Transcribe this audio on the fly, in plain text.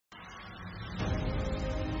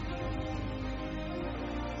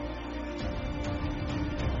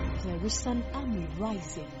there is an army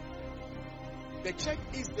rising. The church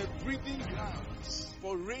is the breeding grounds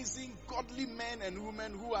for raising godly men and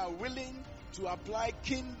women who are willing to apply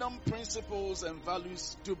kingdom principles and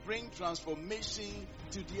values to bring transformation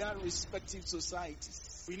to their respective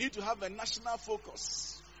societies. We need to have a national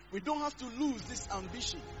focus. We don't have to lose this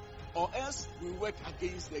ambition, or else we work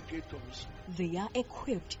against the Great Commission. They are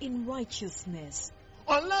equipped in righteousness.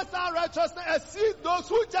 Unless our righteousness exceeds those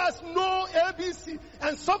who just know ABC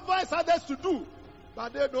and supervise others to do,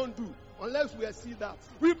 but they don't do. Unless we see that.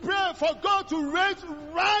 We pray for God to raise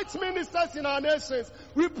right ministers in our nations.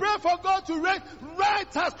 We pray for God to raise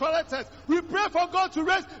right tax collectors. We pray for God to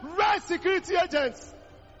raise right security agents.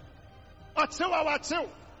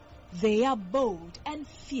 They are bold and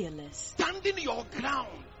fearless. Standing your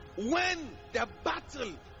ground when the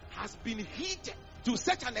battle has been heated to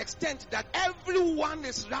such an extent that everyone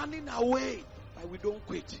is running away. But we don't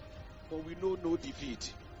quit, for we know no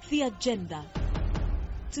defeat. The agenda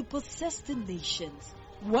to possess the nations.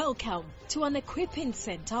 Welcome to an equipping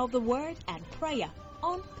center of the word and prayer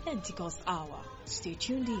on Pentecost Hour. Stay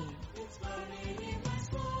tuned in.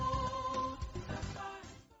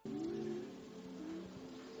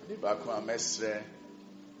 Bakwa mesre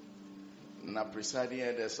na presiding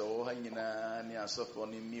elders oha nyina ne asofo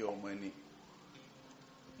ne mi omani.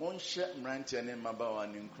 Monhye mrantie ne mabawa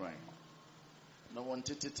ne nkran. Na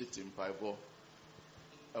wontetete mpaibo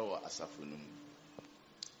ewo asafo no mu.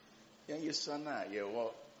 Yan yesana ye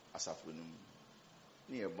wo asafo no mu.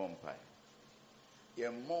 Ne ye bompai. Ye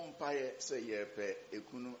mompai se ye pe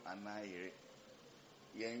ekunu anayire.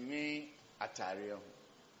 Ye nwi atare ho.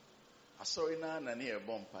 Asori na ne ye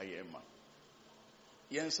bompai ye ma.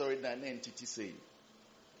 Yen sorry na na entity say.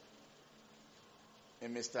 E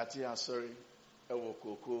me start here sorry ewo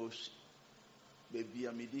koko baby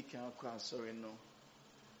amidika akwa sorry no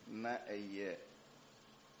na eye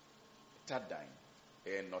tadan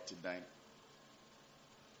not dan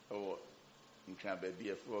oh nkra baby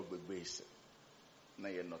efo gbegbe ise na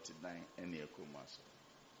ye not dan ene ekoma so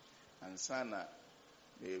ansana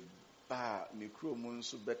me ba mikro mu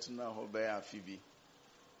nso betena ho be afibi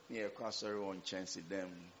na ye kwa sorry won chance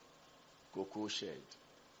dem koko shed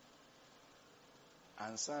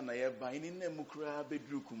ansana ye ba ini na mukura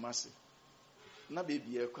bedru kumase na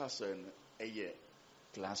baby ye kwa sorry no eye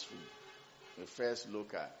classroom the first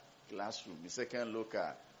local classroom, the second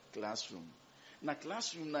local classroom. Na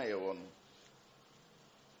classroom na ye wono.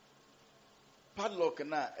 Padlock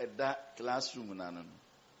na eda classroom na no.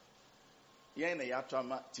 Ye na ya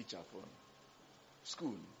twama teacher for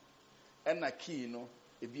school. And na key no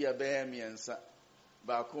ebi abaya miensa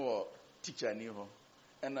ba ko teacher ni ho.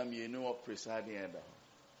 And na mienu o presiding elder ho.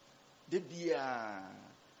 De bia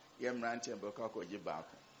ye mrantie be ko akoje ba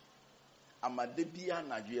ko. Ama de bia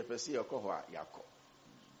na dwe pese ye ko ho a yakọ.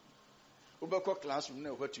 Ubeko classroom na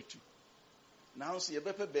hwatutu. Now see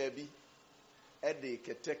yebepe baby e de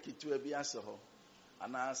keteki tu abi ase ho.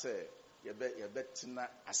 Ana se yebetina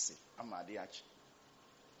ase amade achi.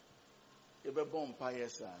 Yebebo mpa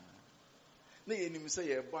yesa. Na yenim se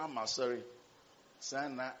yebo amasori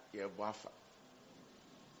sana yebo afa.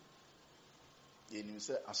 Yenim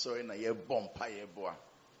se asori na yebo mpa yebo a.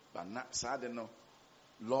 Ba na sade no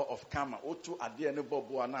law of karma otu ade ne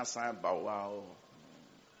bobo na san ba wow.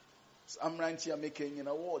 Amranti ameke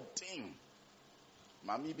nyina wo ding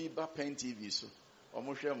mami bi ba pen TV so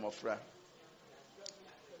omohwe mofra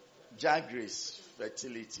Jaggrace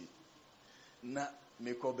fertility na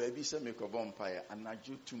meko baby se meko bompire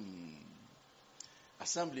anaju tum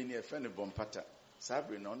assembly ne efe ne bompata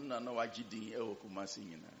sabre na onu na wagidin e hokumasi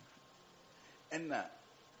nyina enna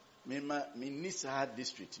mema minisa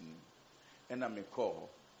district ni enna meko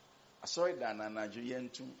asori da na anaju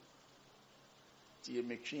yentum ti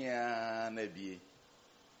emekria na bie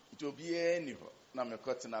itobie ni ho na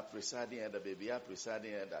mekoti na presiding elder baby ya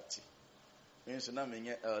presiding elder ti nso na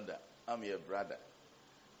menye elder am your brother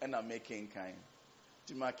and I'm making kind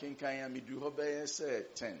ti making kind am du ho be say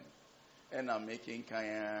 10 and I'm making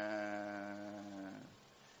kind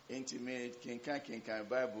intimate king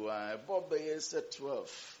bible bob be say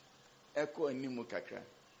 12 eko animu kakra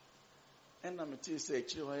and I'm ti say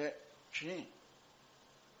chi ho ye twi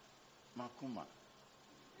makuma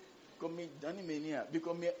Komi dani mania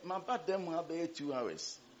because my bad them have 2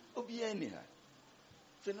 hours. Obi anyha.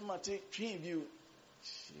 Fenomate twin view.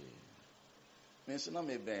 Me so na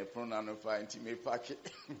me ben prona no fa nti me pack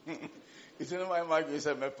it. It's no my mark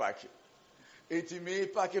say me pack it. Enti me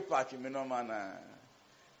pack me no mana.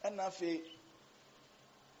 And na fe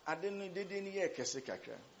ade no dede ni ye kese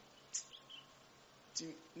kakra.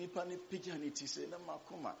 Ti nipa ni pija ni ti say na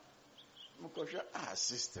makoma. Mukosha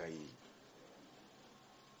sister yi.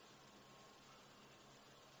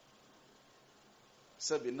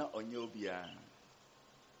 Sabi na onye obia.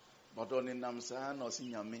 But on namsa no si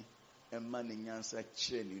nyame emma ne nyansa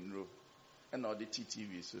kire ni nro. E na odi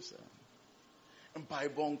TTV so sa. Mpa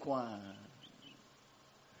ibon kwa.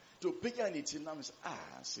 To pega ni ti nam say,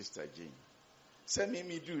 Sister Jane. Say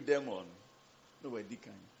me do them on. No we di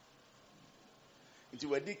kan. Nti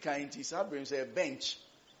we di kan ti sabrim say bench.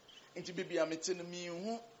 Nti bibia mete no mi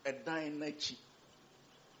hu edan na chi.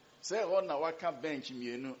 Say ho na waka bench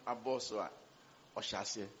mienu aboso a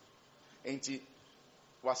ohyase. Nti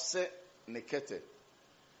wase ne kete.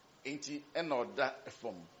 Nti e na oda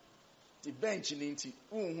efom. Ti bench ni nti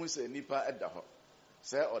unhu se nipa eda ho.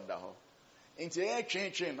 Say oda ho. Nti e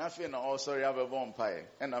twetwe na fe na o sorry abebo mpae.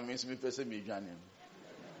 E na me nso me pese me dwane.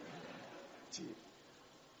 Ti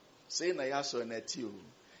say na ya so na ti o.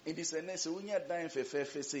 Nti se na se unya dan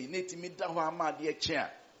fefefe sei na ti mi da ho amade e kye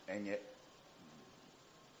a enye.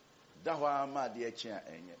 Da ho amade e kye a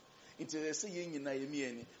enye. Nti se ye nyina ye mi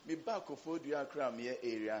ani me ba kofodua akra me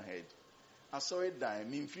area head. Asori dan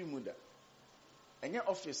me mfiri mu da. Enye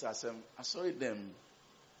office asem asori dem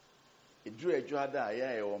edru adwada a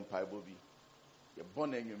ye won paibo bi. Ye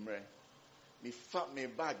born enwumre. Me fa me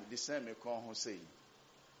bag the same me kon ho sei.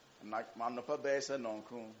 Na manopa be se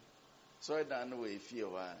nonkron. So dan no we fie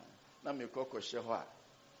wa. Na me kokoshe ho a.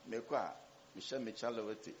 Me ko a me hye me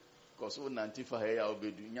chalawati. Cause wo nantifa he ya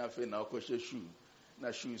obedu nya fe na okoshe shoe.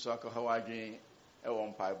 Na shoe so aka ha wadwen e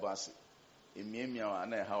won paibo ase. Emiemia wa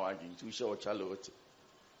na ha wadwen tu hye wo chalawati.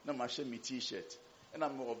 Na ma hye me t-shirt. Na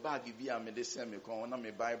me o bag bi a me de se me kon na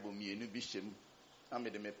me bible mienu bi hyem. Na me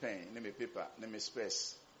de me pen, na me paper, na me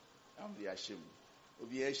space. Am de ahyem.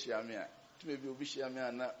 Obi a hia me a, tume bi obi hia me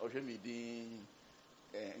a na ohwe me din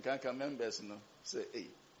nkanka members no say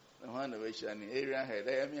na ho na we hia ni area head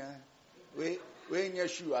I am ya. We nya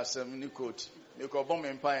shoe asem ni coat. Me ko bom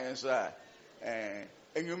me pan so a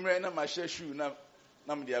enwumre na ma hye shoe na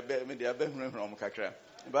me de abe hurahura kakra.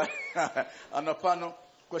 Ba anopa no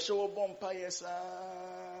ko hye wo bom pa yes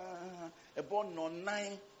e bon no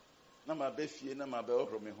 9 na ma be fie na ma be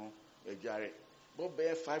ohro me ho adware bo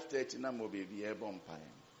be 5:30 na mo be bi e bom pa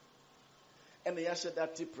en ya said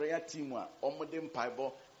that prayer team a omode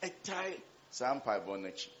mpaibo etai sa mpaibo na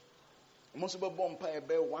chi mo so be bom pa e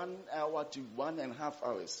be 1 hour to 1.5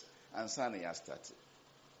 hours and san ya start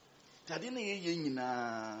tade na ye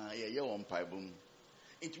nyina ye won mpaibo mu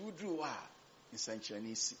it would do in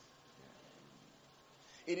sanctuary.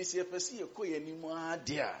 It is a person ko ye ni mo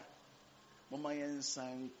ade a mama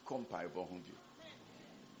yensan compaibo ho bi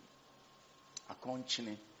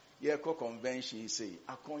akonchene ye ko convention say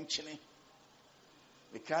akonchene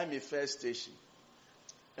the kind me first station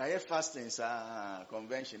I fasting sa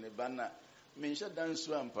convention ba na me nche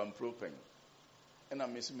dansu ampampro pen na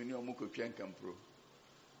me so me ni omu kotwa nkampro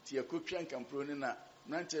ti e kotwa nkampro ni na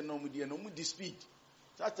nante no mu die no mu di speed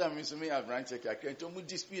that time me so me abrante kakra to mu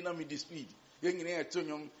di speed na me di speed ye nyine e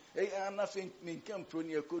tonyom ana fe ni nkampro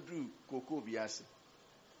ni e kodru koko bi ase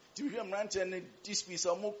ti hwe mrante ni di speed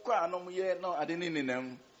so mu kwa no mu ye no ade ni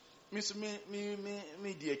ninam me so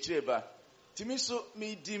me di akire ba ti me so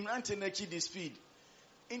me di mrante na chi di speed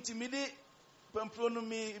inti me de pampro no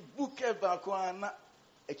me book e ba ko ana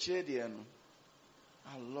akire de no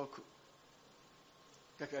alok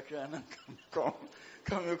kakakra na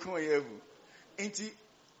kam yevu inti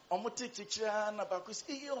omote chichira na ba ko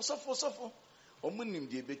si osofo omunim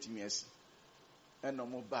de betimi asi eno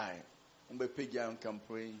mo bai mbe pegya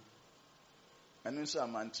nkampoi anu so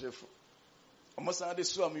amantrefo omo san de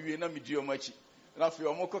so am wie na medi omachi na fe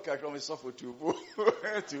omo ko kakra me sofo tubo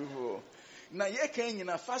na ye kan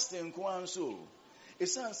nyina fasting ko anso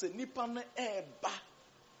esan se nipa no eba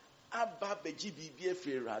aba beji bibie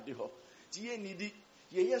afirade ho ti ye nidi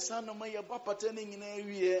ye yesa no ma ye bapata na nyina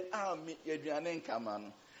wie ami ye duane nkama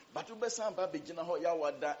no batu besan ba begina ho ya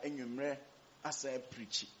wada enwumre asa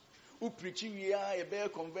preach u preach wie a ye be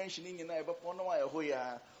convention nyina ye bepo no wa ho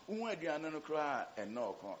ya uhu aduane no kra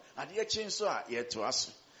enoko ade ye chin so a ye to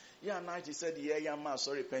aso ya na ji said ye ya ma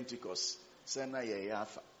sorry Pentecost say na ye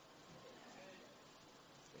yafa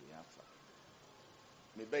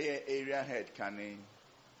me be ye area head kanin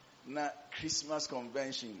na Christmas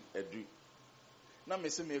convention edu na me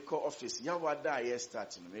se me call office ya wada ye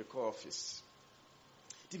start no me call office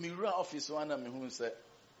ti me run office one na me hu se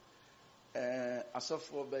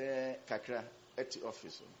asofo be kakra at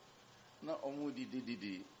office na omu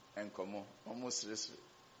didi enkomo omu sresre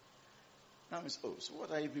na me say, oh, so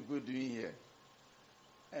what are you people doing here?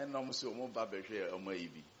 And omu say omu ba be hwe omu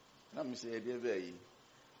ibi na me say e dey be yi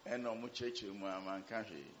and omu church mu amanka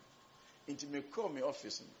hwe inti me call me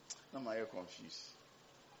office na ma ye confused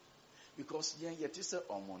because yet is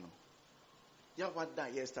omo no ya wada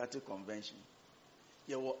ye start convention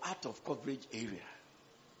You were out of coverage area.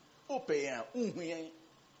 Open ya, unhuyen.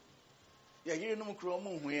 Ya yiri no mukro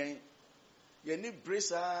mu unhuyen. Ya ni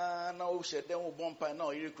brace na o shede wo bompa na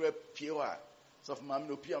o yiri kra piewa. So for mam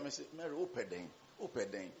no pia me say, "Mary open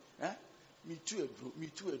den." Eh? Me too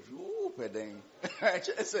adru, open den. I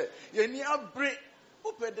say, "Ya ni abre,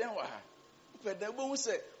 open den wa." Open den bo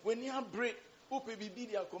say, "When you abre, open bibi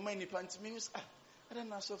dia akoma ni panti means I don't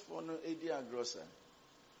know so for no edi agrosa."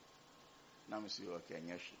 Now me say, "Okay,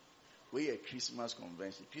 nyashi. We a Christmas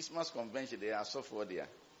convention. Christmas convention, they are so for there.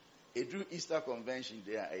 A do Easter convention,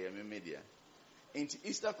 there I am a media. Into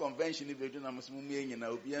Easter convention, if you do not must move in,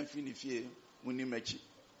 I'll be infinity when you match it.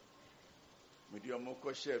 With your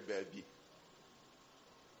moko share baby.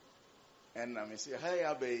 And I may say, "Hi,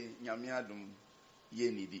 Abbey, Nyamiadum, ye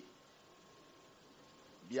needy.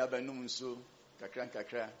 Biabanum so,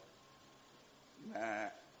 kakra. Na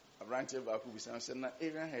a ranch of Aku with some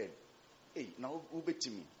Aaron head. Hey, now, Uber to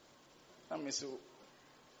me. I say,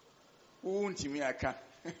 "Won't me aka?"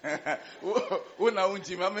 Una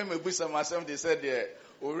unti mama me busa myself they said there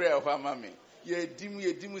ore of mama ye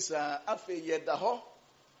dimu sa afa ye da ho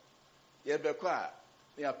ye bekọ a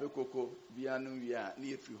ya pekoko bia no wi a na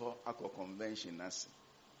ye fi ho akọ convention ase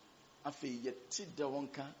afa ye ti da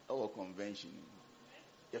wonka our convention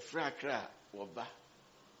ye fra kra wo ba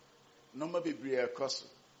no ma bebre ekoso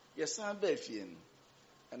ye san ba fie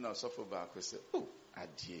no na osofo ba ko se oh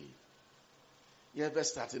adie ye be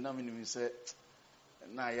start na me say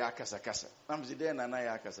na ya kasa. I'm there na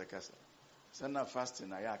ya kasa. Sana fasting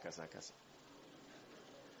na ya kasa.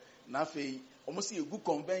 Na fe almost a good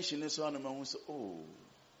convention so na ma so oh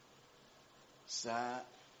sa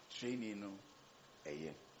training no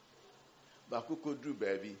eye. Ba ko dru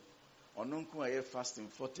baby. Ono nko aye fasting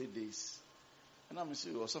 40 days. And I'm say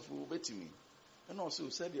osofo betimi. And also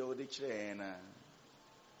said you dey kire na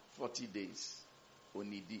 40 days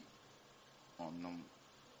onidi onom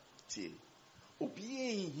tie. Obi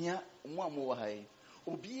ehia mo amowa hai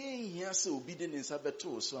obi ehia se obi de nsa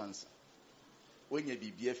beto so ansa wonya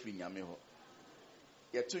bibia firi nyame ho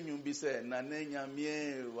yeto nwum bi se na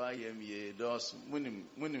nyame wa yemye dos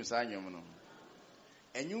munim sa nwum no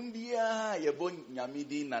enwum bia ye bo nyame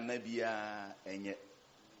di nana bia enye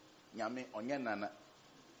nyame onye nana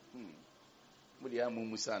mudi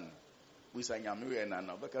amumusan busa nyame we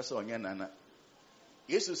nana beka se onye nana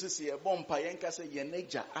yesu sisi ye bompa yenka se ye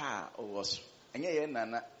neja a owoso enye ye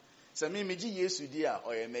nana se me meji yesu di a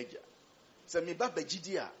oye meja se me baba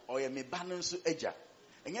gidi a oye me ba no nso eja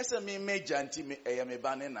enye se me meja nti me eye me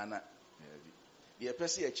ba ne nana ye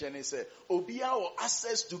pese ye chene se obi a wo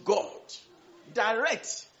access to God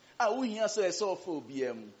direct a wuhia se of obi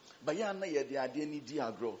am ba ya na ye de ade ni di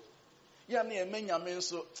agro ya na ye menyame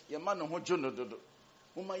nso ye ma no ho dwonododo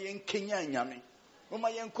moma ye nkenya nyame moma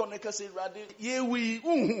ye nkoneka se rade ye wi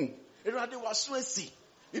uhu rade waso asi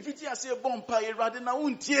ifiti ase bompa irade na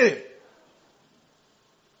untie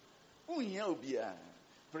unya obia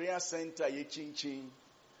prayer center ye chinchin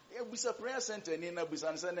e busa prayer center ni na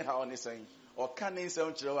busa nse ne ha oni san o kan ni nse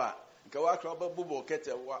nkyere wa nka wa kra babubo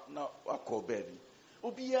kete wa na wakọ baby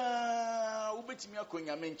obia ubetimi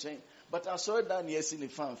akonya menchen but aso da na yesi ni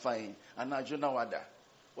fan anajo na wada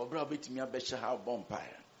obra betimi abehye ha bompa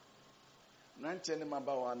na nche ne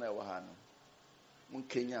maba wa na e wa ha no mun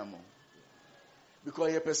kenya mo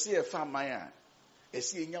because ye pese e fa man a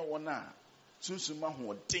esi enya wona sunsuma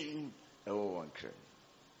ho den e wo won kre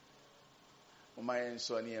o man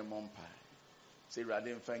so ne e mompa se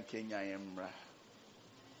rade mfa kenya yemra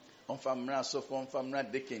on famra so for famra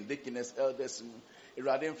deaconess elders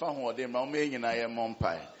rade mfa ho den ma o me nyina ye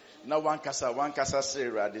mompa na wankasa se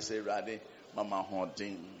rade mama ho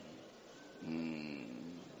den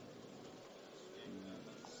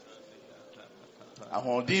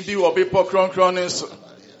ahondin bi wo be pokronkron nso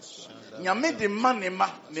nyame de ma ne ma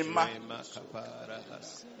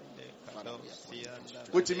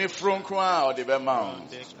wotimi fronkron a o de be ma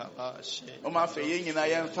o ma fe ye nyina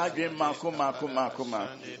ye mfa dwen ma koma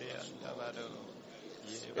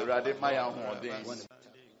erade ma ya hoden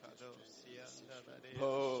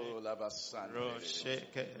oh la basande roche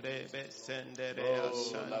kerebe sendere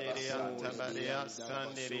asandiri antabaria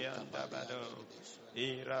sandiri antabado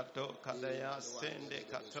irato kadaya sende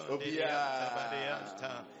katondi antabaria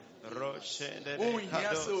anta roche de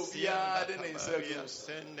kado bia de nensabu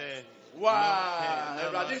sende wa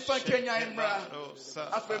erade fa kenya imra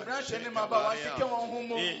afebra chene maba wa fike won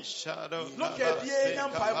humo look at the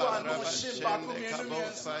young bible and no shame back me no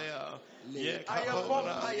ye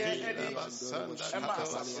kapora edi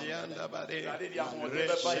basanda bare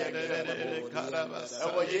rebe karabasa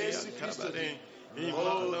ewo yesu kristo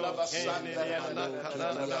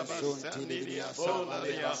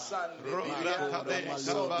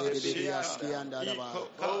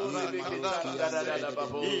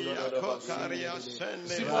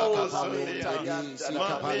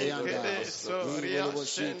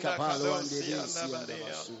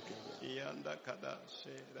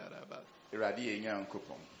Iradi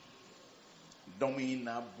Yankupon.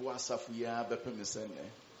 Domina Boasafu ya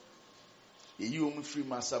Bepemisene. You free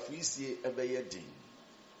Masafu isi ebeyedin.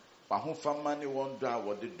 Pahu famani wonder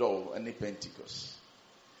what the door and the Pentecost.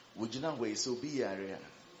 Would you not wait so be area?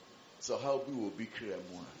 So how we will be clear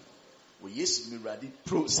more. We yes me ready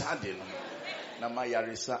pro sadin. Na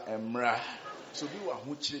mayarisa emra. So we were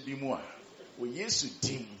huchi bi more. We yes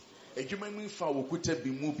dim. Ejuma mi fa wokuta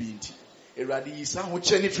bi mu bi nti. Eradi isa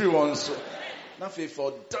huchi ni free one so. Na fe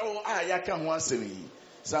for do ayaka ho asem yi.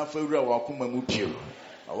 San fa wura wa kuma mu pio.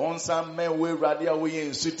 Awon san me we radi a we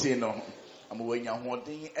ensuti no. Amwanya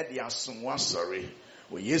hoden e de asom wasori.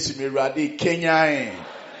 We Yesu mi radi Kenyan.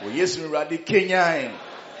 We Yesu mi radi Kenyan.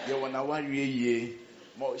 Ye wona wawie ye.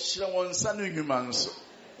 Mo hira won san nwuma nso.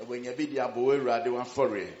 E wanya bi di abo we radi wa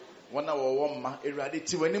fore. Wona wo ma e radi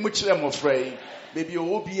ti wani mu kire mo frei. Baby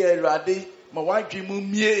o bi e radi ma wadwe mu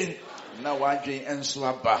mie. Na wadwe enso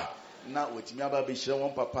aba. Na wotimi aba be hira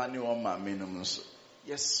won papa ne won ma menum nso.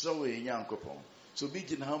 Yes so we Nyankopon. So be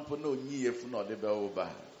gina hampo na onyi yefu na ode be wo ba.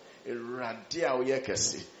 Erade a wo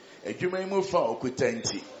yekese. Adwuma mu fa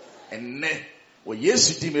okutanti. Enne wo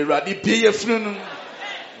Yesu di me rade pie yefunu no.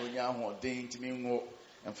 Onya ho den ntimi ngo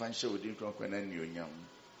emfa nhye odin kronkron na ni onyam.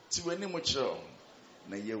 Ti wani mu kire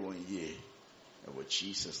na ye won ye. E wo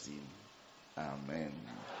Jesus name. Amen.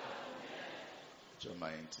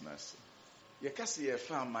 Joma international. Yekase ye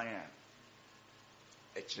fa aman a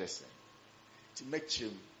ekirese. Ti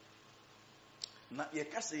mekirem na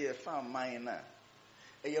yekase ye fa aman na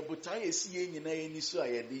eye botai esi ye nyina ye ni so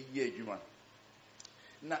ayede ye adwuma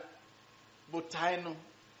na botai no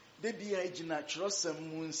de bia egina kyerosem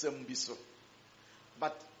mu nsem bi so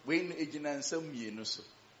but we no egina nsem mienu so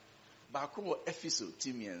ba ko wo episode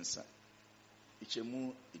timiensa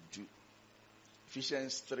ichemu edu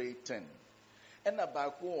Ephesians 3:10 ena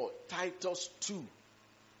ba ko Titus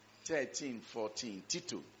 2:13-14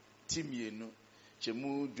 Tito timienu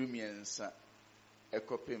chemu dumiensa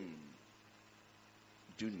ekopem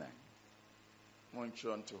Dunai.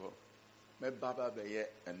 Montron to her. Me baba beye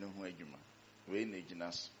enu ho adwuma. We na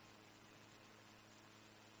ginas.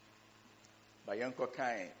 Ba yanko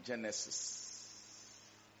kan Genesis.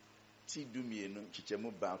 Ti dumienu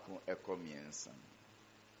chichemu baako ekomiensa.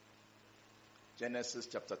 Genesis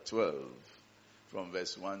chapter 12 from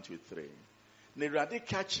verse 1 to 3. Ne rade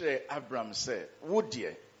ka kire Abraham say, "Wo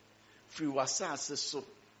de firi wasase so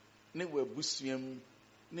ne wabusuam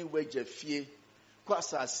ne wagafie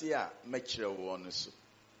kwasase a mekire wo no so."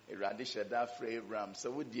 Erade sheda fra Abraham say,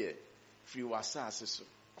 "Wo de firi wasase so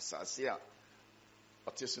asase a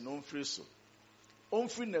oteso no mfiri so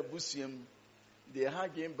omfiri na busuam de ha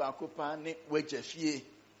dwen ba kopa ne wagafie."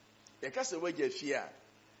 Yeka se wagafie a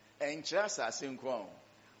enkyira asase nko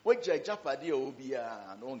wagya japade a obi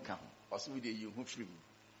a no nka ho oso we de yi hu firi mu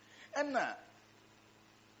enna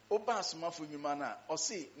oba asomafo nyuma na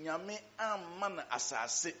osi nyame amma na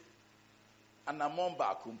asase anamon ba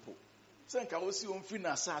akumpo senka osi omfiri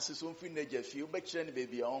na asase so omfiri na jafie obekire ne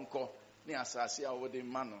bebi a onko ne asase a wode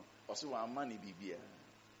ma no osi wa amma ne bibia.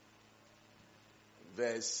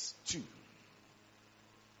 Verse 2.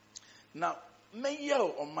 Now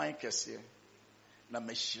meyo on my kese na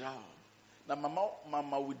mehira na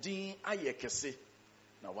mama wudin aye kese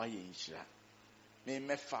na waye nhira me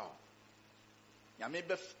mefa nyame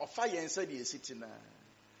be ofa yen se de esiti na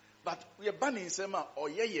but we ba ne nsem a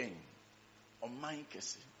oye yen oman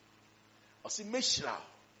kese osi mehira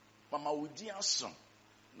mama wudin aso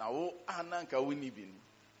na wo ananka woni bi no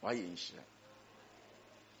waye nhira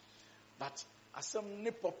but asem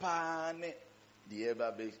ne popa ne the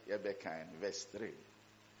ebe kind. Verse 3.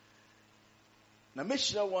 Na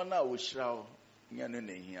mehira wona wo hira wo nya no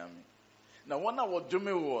na ehia me na wona wo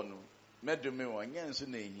dome wo no medome wo nya nso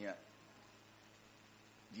na ehia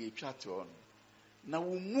die etwa to no na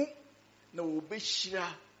wo mu na wo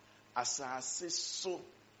behira asase so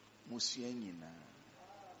musua nyina.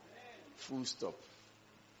 Full stop.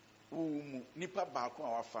 Wo mu nipa ba ko a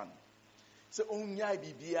wafa no se onya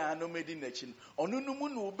bibia no medi na chi ono no mu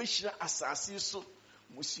no wo behira asase so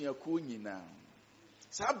musua ko nyina.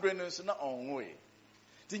 Sabre no so na onwoe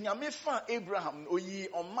ti nyame fa Abraham oyi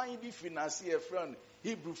oman bi finance e friend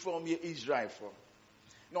Hebrew from ye Israel for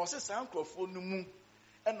na o se sankrofo no mu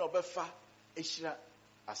e na obefa ehira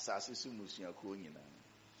asase so musua ko nyina.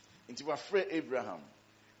 Nti wa frɛ Abraham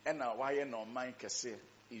ɛna wayɛ na ɔman kɛse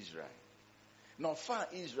Israel. Na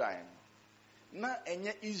ɔfa Israel na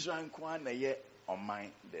ɛnyɛ Israel nko ara na ɛyɛ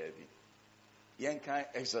ɔman daabi. Yɛnkan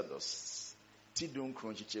Exodus ti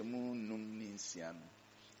dunkron kyekyɛmu 5 no.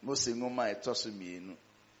 Mose nwoma a ɛtɔ so 2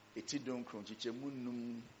 eti dunkron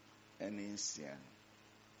kyekyɛmu 5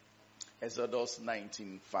 Exodus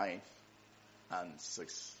 19:5 and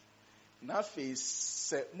 6. Na afei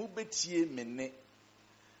sɛ mubetie me ne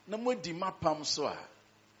na modi mapam so a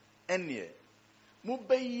ɛneɛ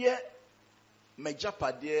mobɛyɛ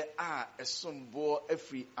m'agyapadeɛ a ɛsomboɔ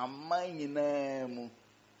afiri aman nyinaa mu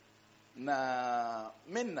na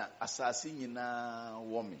me na asase nyinaa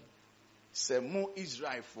wɔ me. Sɛ mo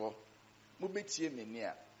Israelfoɔ mobetie me ne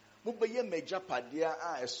a mobɛyɛ m'agyapadeɛ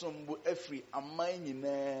a ɛsombo afiri aman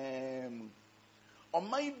nyinaa mu.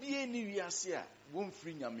 Ɔman bie ni wiase a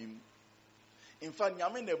womfiri nyame mu. In fact,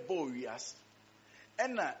 nyame na ɛbɔɔ wiase.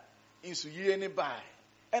 Ɛna nsuyire ne bae.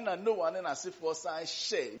 Ɛna Noah ne n'asefoɔ san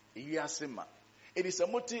hyɛ wiase ma. It is a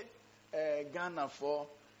mote Ghana for,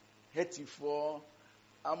 Haiti for,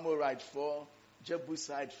 Amorite for,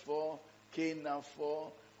 Jebusite for, Canaan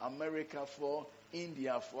for, America for,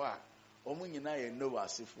 India for. Omu nyinaa yɛ Noah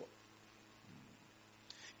asefoɔ.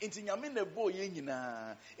 Inti nyame na ɛbɔɔ yɛn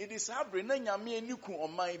nyinaa. It is abre na nyame ani ku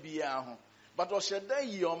ɔman biara ho. But ɔhyɛ da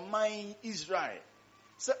yi ɔman Israel.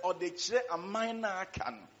 Sɛ ɔde kyerɛ aman na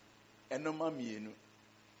aka no. Ɛnoma 2.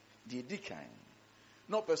 Deɛ di kan.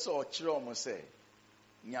 Na ɔpɛ sɛ ɔkyerɛ ɔmo sɛ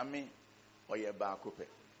nyame ɔyɛ baako pɛ.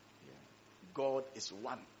 God is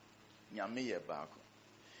one. Nyame yɛ baako.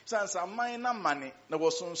 Sansa aman na mane na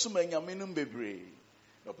wɔsonsoma nyame no bebree.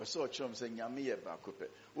 Na ɔpɛ sɛ ɔkyerɛ ɔmo sɛ nyame yɛ baako pɛ.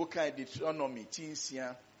 Wokan Deuteronomy 6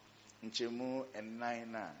 nkyɛmu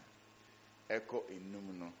 9 na ɛkɔ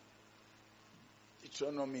 5 no.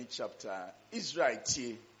 Deuteronomy chapter Israel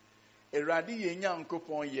tie. Erade ye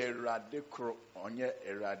Nyankopɔn yɛ Erade koro, ɔnyɛ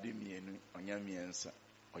Erade 2, ɔnyɛ 3,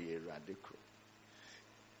 ɔyɛ Erade koro.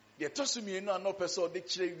 Deɛ ɛtɔ so 2 a na ɔpɛ sɛ ɔde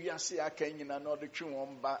kyerɛ wiase aka nyina na ɔde twe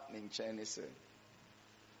wɔn ba ne nkyɛn ne sɛ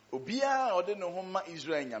obiara ɔde ne ho ma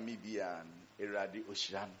Israel nyame biara no Erade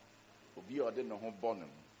ohyira no. Obiara ɔde ne ho bɔ no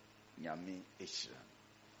nyame ehyira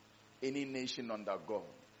no. Any nation under God,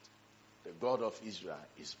 the God of Israel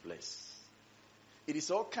is blessed. It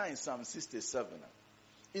is all kinds. Psalm 67.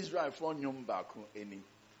 Israel for nyum baako eni.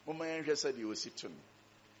 Mama yenhwe said you osi to me.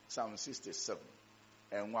 Psalm 67.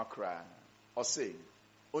 Enwa kra. Ɔse,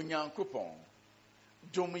 Onyankopɔn,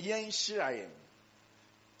 dom yen hyira yen.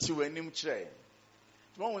 Ti w'anim kyerɛ.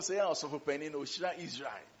 Tuma wɔn sɛ yɛ ɔsɔfo panin na ohyira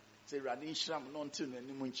Israel. Sɛ Awurade nhyira mo na ɔnte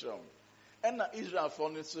n'anim nkyerɛ mo. Ɛna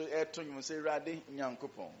Israelfoɔ no nso ɛto nwom sɛ Awurade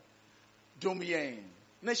Nyankopɔn, dom yen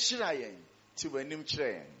na hyira yen. Ti w'anim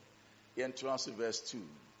kyerɛ yen. Yɛntoa so verse 2.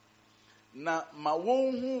 Na ma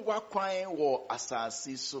wɔn hu wakwan wɔ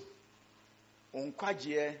asase so.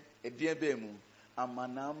 Nkwagyeɛ ɛdeɛ bɛɛ mu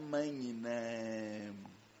amanaman nyinaa mu.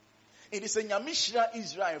 It is a nyame hyira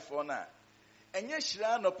Israelfoɔ na ɛnyɛ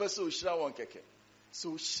hyira na ɔpɛ sɛ ɔhyira wɔn kɛkɛ.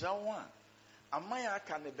 So ɔhyira wɔn a aman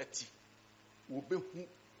aka ne bɛti wɔbɛhu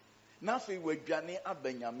na afei wɔadwane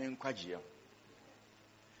aba nyame nkwagyeɛ.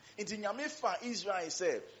 Nti nyame fa Israel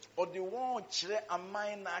sɛ ɔde wɔn kyerɛ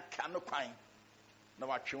aman na aka no kwan na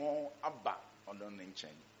watwe wɔn aba ɔno ne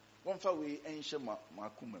nkyɛn. Wɔmfa wei ɛnhyɛ mo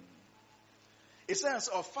akoma mu. Ɛsɛn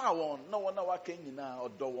sɛ ɔfa wɔn na wɔn a waka nyinaa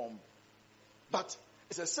ɔdɔ wɔn. But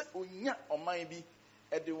ɛsɛ sɛ onya ɔman bi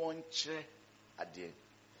ɛde wɔn kyerɛ adeɛ.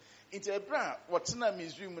 Nti ɛberɛ a wɔtena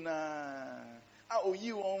Misraim na a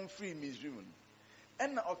oyi wɔn firi Misraim no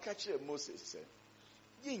ɛna ɔka kyerɛ Moses sɛ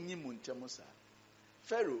yɛnyi mu ntɛm saa.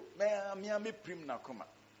 Pharaoh me prim na koma.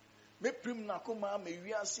 Me prim na koma me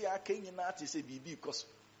wiase aka nyinaa te sɛ biribi kɔ so.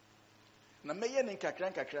 Na mɛyɛ ne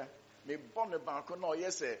nkakra me bɔ ne baako na ɔyɛ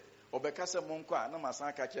sɛ ɔbɛka sɛ monkɔ a na masan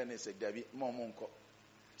aka kyerɛ ne sɛ dabi ma monkɔ.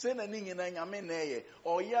 Sɛ na ne nyinaa nyame na ɛyɛ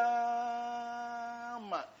ɔyɛ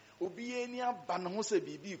ma obi ani aba ne ho sɛ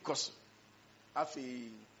biribi kɔ so.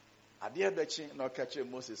 Afei adeɛ bɛkye na ɔka kyerɛ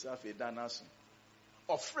Moses afei da no aso.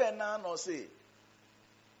 Ɔfrɛ na ɔse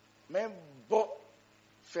mɛbɔ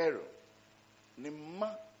Pharaoh ne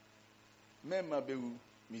mma mema bewu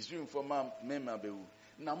Misraimfo ma mema bewu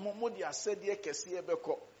na mo de asɛdeɛ kɛseɛ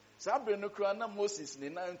bɛkɔ. Saa bere no kura na Moses ne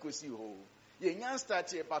nan kosi ho. Yɛnya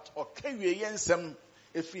start here but ɔka wie yɛn nsɛm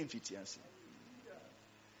efiri mfitianse.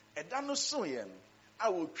 Ɛda no so yɛn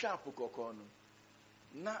a wɔtwa apokɔkɔ no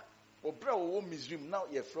na ɔbrɛ wɔ Misraim na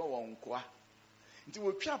yɛfrɛ wɔn nkoa. Nti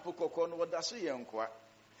wɔtwa apokɔkɔ no wɔda so yɛ nkoa.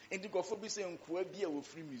 Nti kɔfo bi sɛ nkoa bi a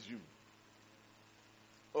wɔfiri Misraim.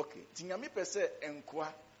 Okay, nti nyame pɛ sɛ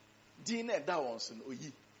nkoa din na ɛda wɔn so no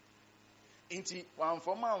oyi. Nti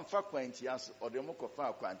wɔamfɔma amfa kwantia so ɔde mo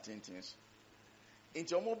kɔfa akwantenten so.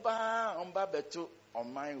 Inti omba beto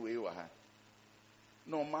oman we wa ha.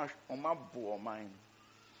 No oma bo oman.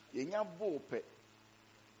 Yenya bo pe.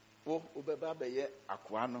 Wo obeba be ye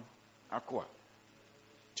akoa no akoa.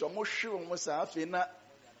 Ti omo hwe omo sa afi na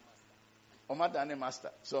oma dane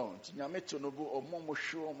master. So ti Nyamekye no bo omo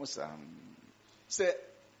hwe omo sa. Se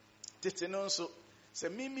tete no nso se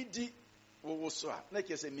mimi di wo so a na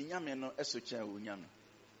ke se minyame no eso kyan wo nyame.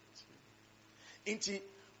 Inti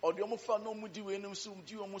odi omo fa no mu di we no so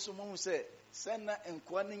di omo so mo se na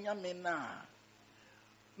enkoa ne nyame na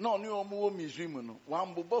oni omo wo Misrim no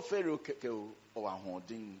wan bobo Pharaoh keke o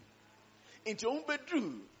ahoden. Inti omo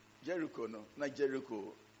bedru Jericho no na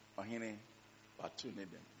Jericho ohene watu ne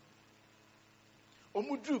dem.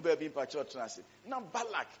 Omo dru ba bi pa church na se na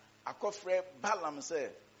Balak akofre Balaam se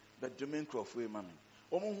the domain crop we mami.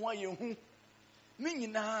 Omo ho aye hu ni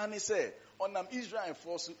nyina ne se onam Israel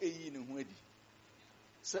force eyi ne ho adi.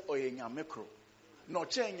 Se oye Nyamekye na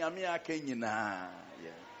oche nyame aka nyina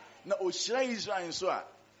na ohyira Israel so a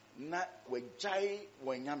na wajai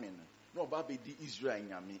wanyame no na oba be di Israel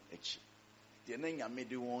nyame echi de na nyame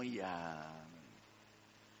de won ya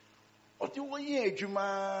oti wo ye adwuma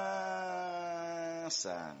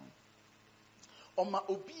san oma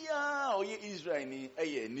obia oye Israel ni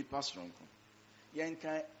eye nipa sonko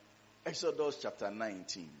yenkan Exodus chapter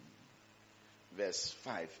 19 verse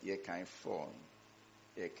 5 yenkan 4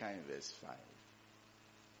 yenkan verse 5.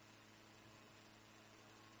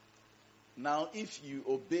 Now, if you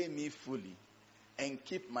obey me fully and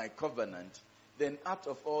keep my covenant, then out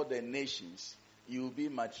of all the nations, you will be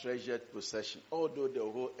my treasured possession, although the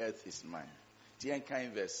whole earth is mine.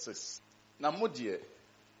 Tienkain verse 6. Namudie.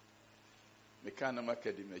 Mekana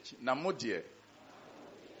makadimechi. Namudie.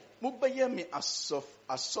 Mubaye mi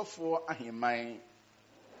asofo ahimai.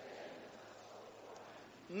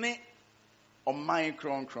 Ne omai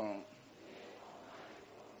kron kron.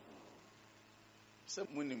 Se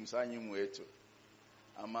munim sanyi mwetu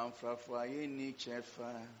amanfrafo aye ni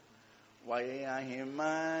chefa waye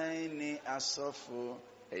ahimai ni asofo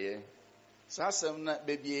eye sasem na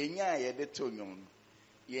bebi enya ye de to nwom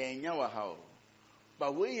ye enya wa ha o ba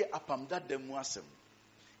we apamda demu asem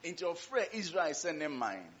into ofre Israel se ne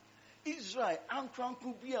man Israel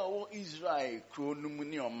ankranku bia wo Israel kronum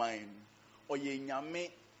ni oman oye nyame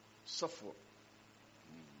sofo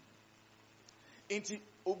into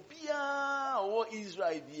obia o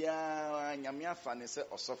Israel bia nyame afa ne se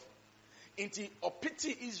osofo inti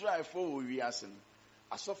opiti Israel for wiase no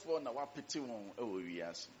asofo na wapiti won e wo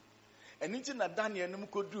wiase eninti na Daniel num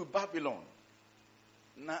koduru Babylon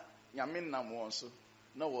na nyame nam won so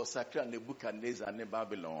na wo sakra Nebukadnezar ne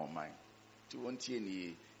Babylon oman ti won tie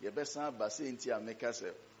ni ye besan ba se inti ameka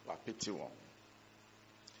se wapiti won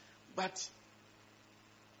but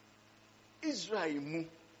Israel mu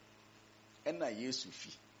ena Yesu fi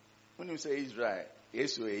when you say Israel,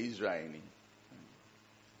 Yesu is Israel ni.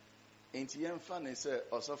 Enti yemfa ne se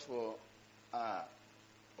osofo a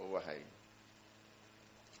owa hai.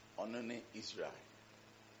 Ono ne Israel.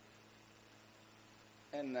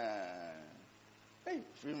 And hey,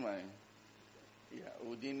 free man. Yeah,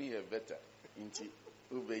 udini e better. Enti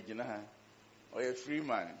ube gina ha. Oye free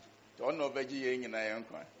man. To ono beji ye nyina ye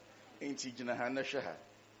nkwa. Enti gina ha na hwe ha.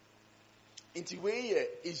 Enti we ye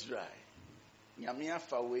Israel. Nyame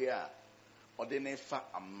afa we a ode ne fa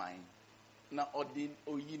aman na ode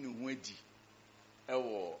oyi ne ho adi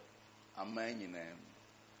ewo aman nyina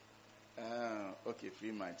okay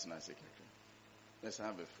free mind na secretary let's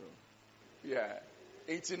have a flow yeah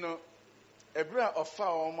enti no ebra ofa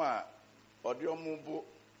omo a ode omo bo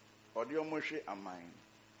ode omo hwe aman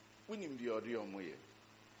wunim de ode omo ye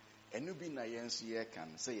enu bi na yenso ye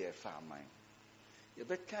kan say ye fa aman ye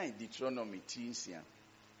be kan Deuteronomy 10:6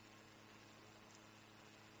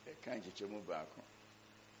 kan chichemu baako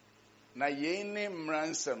na yene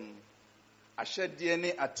mransam ahyɛdeɛ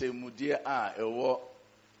ne atemmudeɛ a ɛwɔ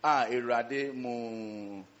a Awurade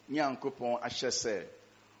mu Nyankopɔn ahyɛ sɛ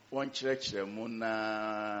wɔnkyerɛkyerɛ mu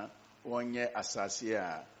na wɔnyɛ asase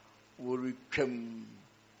a wɔretwam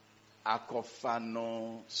akɔfa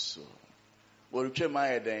no so wɔretwam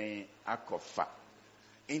ayɛ dɛn akɔfa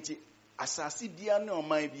nti asase bia ne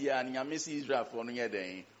ɔman bia Nyame sɛ Israelfoɔ no nyɛ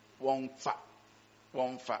dɛn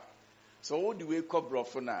wɔmfa so what do we call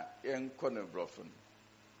brofuna yenkone brofun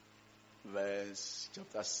verse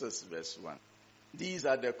chapter 6 verse 1 these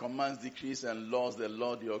are the commands, decrees and laws the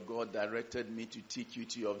Lord your God directed me to teach you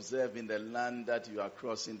to observe in the land that you are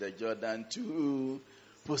crossing the Jordan to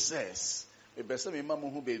possess ebese me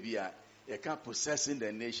mamu hu baby a ye can possessing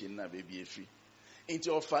the nation na baby free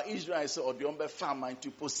into offer Israel so odiombe farmer to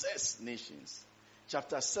possess nations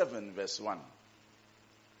chapter 7 verse 1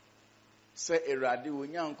 Say Eradi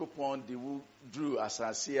Unyankopon de wu drew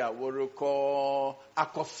asasia woroko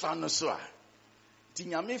akofa no so a. Ti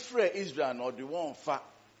nyame frɛ Israel no de won fa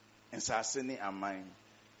nsase ne aman.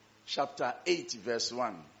 Chapter 8 verse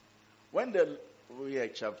 1. When the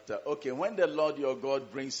Lord your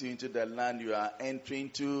God brings you into the land you are entering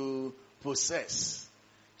to possess.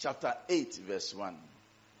 Chapter 8 verse 1.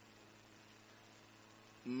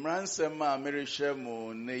 Mransema mereshe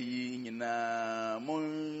mo neyi nyina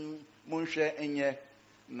monhwe enye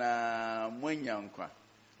na mwanyankwa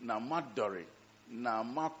na madore na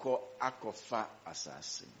mako akofa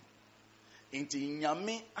asase. Inti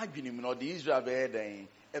nyame adwenim no de Israel be den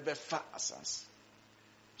ebefa asase.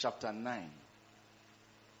 Chapter 9.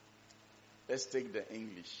 Let's take the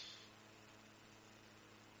English.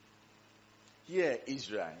 Here,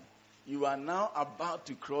 Israel, you are now about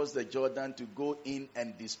to cross the Jordan to go in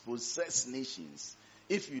and dispossess nations.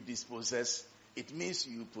 If you dispossess, it means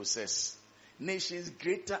you possess. Nations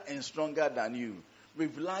greater and stronger than you,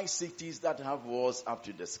 with large cities that have walls up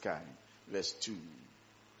to the sky. Verse 2.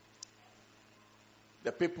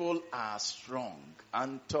 The people are strong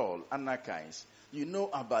and tall, Anakites. You know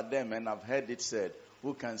about them, and I've heard it said,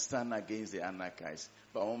 who can stand against the Anakites?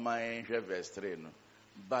 Verse 3.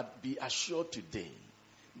 But be assured today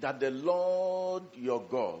that the Lord your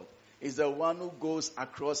God is the one who goes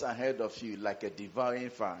across ahead of you like a devouring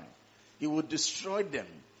fire. He will destroy them.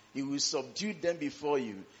 He will subdue them before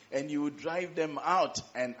you, and you will drive them out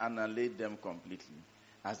and annihilate them completely,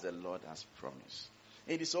 as the Lord has promised.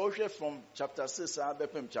 It is also from chapter 6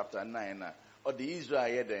 to chapter 9, or the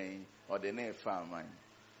Israel or the name farmer.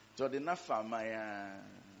 So the na farmer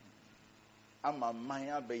ama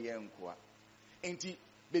maya beyenkwa. Enti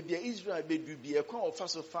baby Israel baby be a call for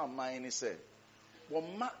so farmer ni say,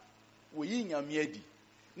 "Woma wo yi nyame adi.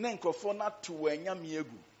 Na nkofo na to nyame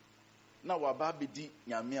egu. Na waba bedi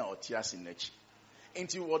nyame a ote ase nachi.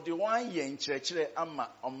 Enti wo de wan ye nkyerɛkyerɛ ama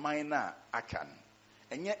ɔman na aka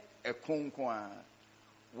no. Enye ekonkon a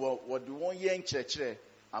wo de won ye nkyerɛkyerɛ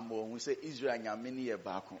ama ohun sɛ Israel nyame ne ye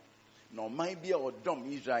baako. Na ɔman bi a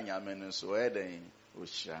ɔdɔm Israel nyame no so ɛden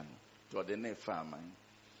ohyira no. To de ne farmer.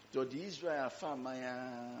 To the Israel farmer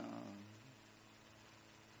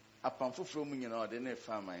apam foforo mu nyina ɔde ne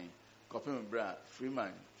farmer. Kopem bra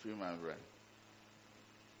Freeman bra.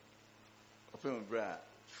 Kopem bra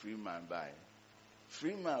Freeman by.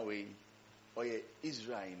 Freeman we oye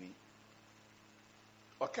Israel ni.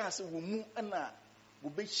 Oka se wo mu na wo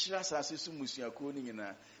be hyira asase so musuako ni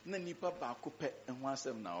nyina na nipa ba ko pɛ ho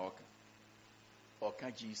asɛm na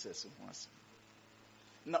oka Jesus ho asɛm.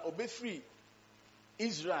 Na obefri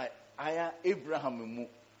Israel aya Abraham mu.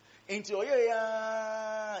 Enti oye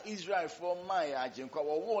ya Israel for my agenkwa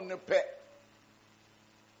wo ne pɛ.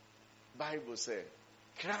 Bible say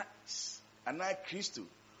Christ ana Christo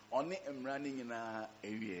oni emra ni nyina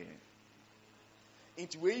ewie.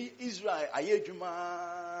 Enti we Israel aye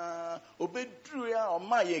adwuma obeduru ya o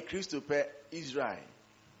ma ye Christo pɛ Israel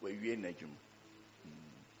we wie na adwuma.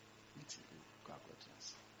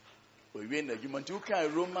 We wie na adwuma. Nti uka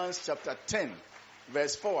Romans chapter 10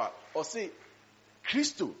 verse 4 or say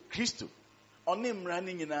Christo oni emra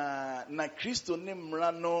ni nyina na Christo ni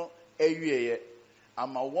emra no ewie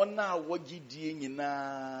ama wona wogidie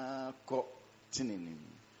nyina kɔ tininim.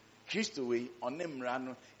 Christo we oni emra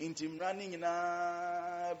no inti emra ni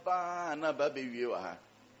nyina ba na ba bewie wa ha.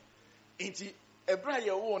 Inti ebra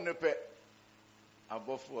ye wo ne pɛ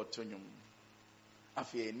abɔfo otonyum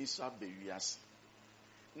afei ani so abewie ase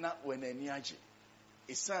na when ani age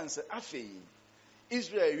esanse afei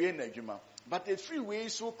Israel wie na adwuma but a free way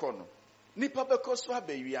so kono nipa bɛkɔ so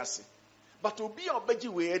abewie ase but obi a obagye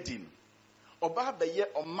we adin oba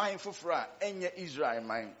bɛyɛ ɔman foforo a enye Israel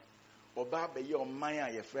man oba bɛyɛ ɔman a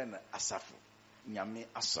yɛfrɛ no asafo nyame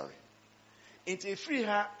asɔre nti free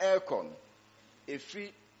ha aircon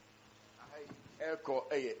free aircon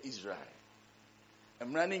ɛyɛ Israel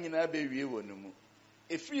emra ne nyina bɛwie wɔ no mu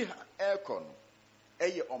free ha aircon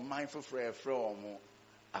ɛyɛ ɔman foforo ɛfrɛ ɔmo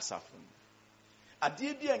asafo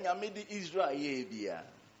adeɛ bi a nyame de Israel yɛ bia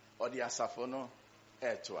ɔde asafo no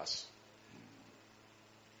ɛto aso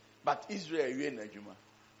but Israel wie na adwuma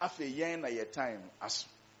afei yɛn na yɛ time aso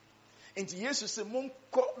nti Yesu sɛ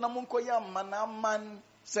monkɔ yɛ ama na aman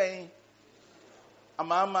sɛn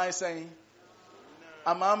amaman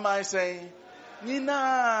sɛn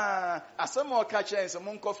nyinaa asɛm a ɔka kyerɛ sɛ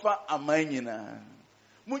monkɔfa aman nyinaa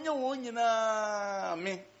munya wɔn nyinaa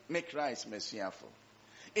me Christ mesiafo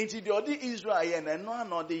nti deɛ ɔde Israel yɛ na ɛno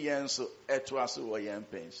ana ɔde yɛn nso ɛto aso wɔ yɛn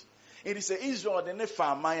pɛnso nti sɛ Israel de ne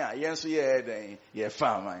fa aman a yɛn nso yɛ ɛdɛn yɛ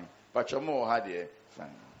fa aman patwɔ mo wɔ ha deɛ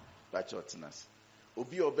fine patwɔ tenas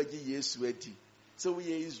obi a ɔbɛgye Yesu adi sɛ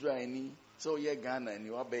woyɛ Israel ni So ye Ghana and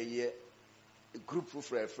you obey a group from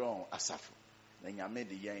Asafo. Then you made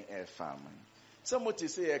the young air farm. Somebody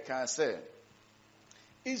say I can say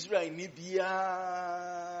Israel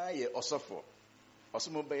Nibia ye Osofo.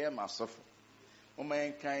 Osomo be ma sofo.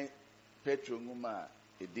 Oman kan Petro nguma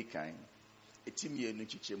edikan. Etimi enu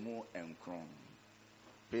chichemu enkron.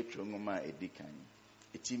 Petro nguma edikan.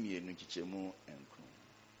 Etimi enu chichemu enkron.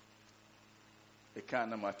 Eka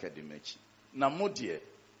na makadimechi. Na modie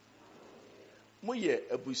moye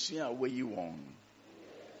abusua wayi won.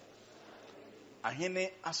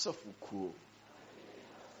 Ahene asofukuo.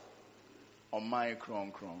 Oman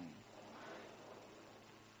kron.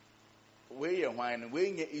 Weye hwan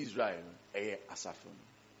we Israel asafo.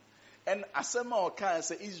 And asema o kan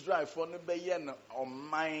say Israel for no be ye no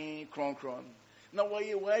oman kron. Na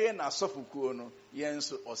weye na asofukuo no ye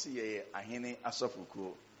nso o se ye ahene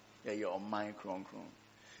asofukuo. Ye oman kron.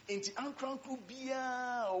 Inti ankranku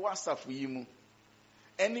bia o wasafo yi mu.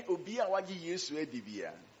 Eni obi a wagi Yesu edi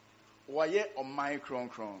bia. Waye oman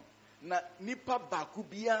kron. Na nipa baku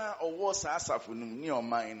bia owo sa asafo no ni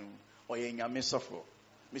oman no oye nyame sofo.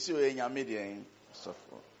 Misi oye nyame de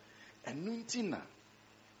sofo. Enu nti na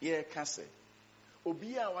ye ka se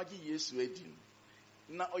obi a wagi Yesu edi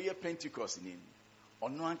na oye Pentecost ni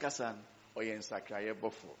ono ankasa oye nsakraye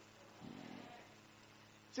bofo.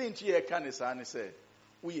 Sinti ye ka ne sa ne se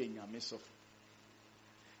uye nyame sofo.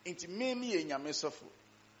 Inti memi ye nyame sofo.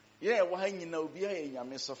 Ye wa hanyina obi a ye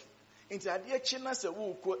nyame sofo. Inti ade chi na se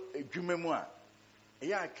wo ko adwuma mu a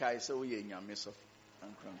ya kai se uye nyame sofo.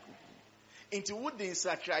 Ankranku. Inti wodi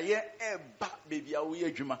nsakraye eba bebi a wo ye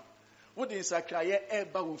adwuma. Wodi nsakraye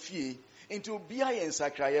eba wo fie. Inti obi a ye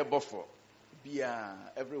nsakraye bofo. Bia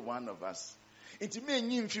every one of us. Inti me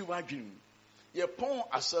nyi mfi wadwin. Ye pon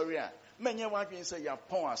asori a menye wadwin se ya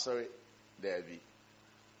pon asori David.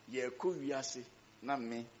 Ye ko wiase na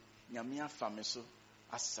me nyame afa me so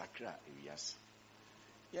asakra wiase.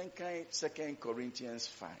 Yen kai 2 Corinthians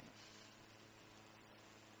 5.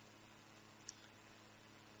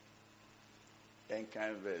 Yen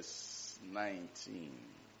kai verse 19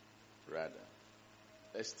 rather.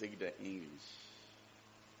 Let's take the English.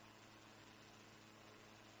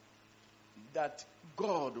 That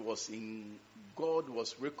God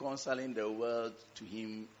was reconciling the world to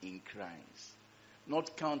him in Christ,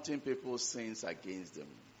 not counting people's sins against them.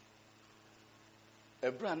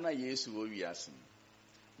 Ebra na Yesu wo wiase.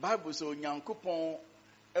 Bible say Onyankopɔn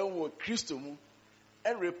ewo Kristo mu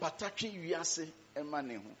repatatwe wiase ema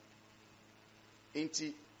ne ho.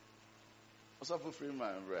 Enti osafo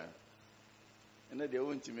Freeman bra. Ena de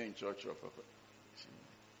wontime in church of papa.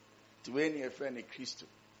 To any friend in Kristo.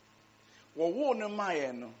 Wo no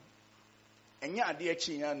maye no enya ade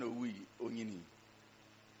achi ya no wi onyini.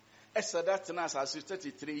 Esa that na as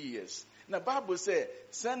 33 years. Na Bible say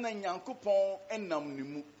sana Nyankopɔn enam ne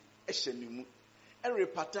mu ehye ne mu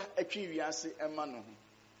repata atwi wiase ema no ho.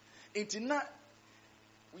 Enti na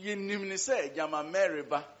yenim ne say Jama Mary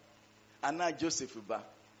ba ana Joseph ba.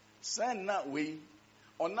 Sana we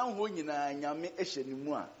onam ho nyina nyame ehye ne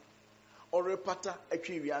mu a orepata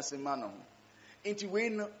atwi wiase ma no ho. Enti we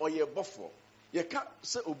no oye bofo. Ye ka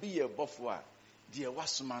se obi ye bofo a de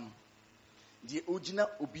wasoma no. De ogina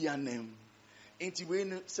obi anam. Enti we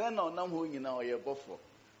no se na onam ho nyina oye bofo.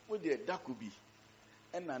 Wo de dakobi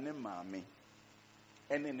ena ne maame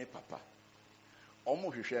ene ne papa.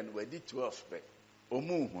 Omo hwehwe no wadi 12 be.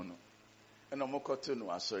 Omo hu no. Ena omo koto no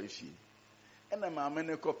asori fie. Ena maame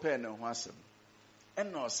ne kope ne ho asem.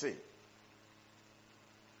 Ena o se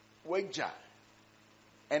wagya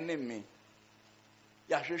ene me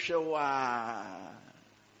ya hwehwe wa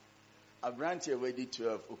abrantie wadi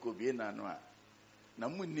 12 okobie na no a na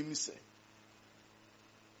munnim se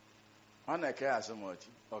ona ka asomoti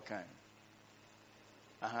okan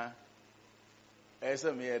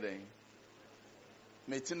esa me yeden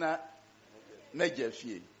metina neja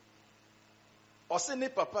fie ose ne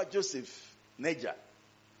papa Joseph neja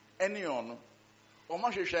eni ono o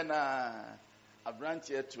ma hwehwe na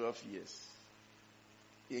abrantie 12 years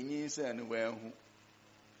yenyin se ne wahu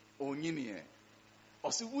onyini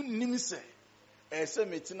ose wunnim se ese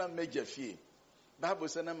metina meja fie Bible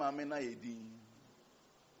say na maame na yedin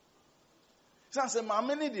sanse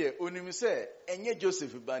maame ne de onim se enye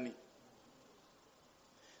Joseph bani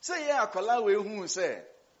se ye akola we hu se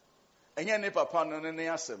enye ne papa no ne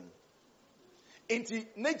asem enti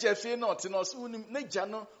neja fie na ote no se wunim neja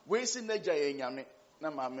no we si neja ye nyame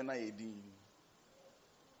na maame na yedin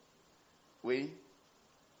we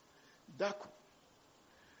dako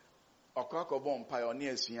okako bompai oni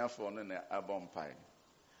asuafo no na abompai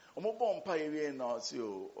omo bompai we na o se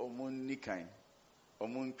o omo nikan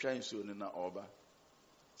omo ntwan so no na oba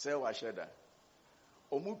Say washeda.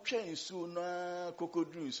 Omu twa nsuo na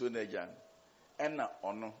kokodru nsuo na agya. Ɛna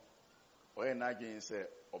ɔno ɔyɛ n'adwene sɛ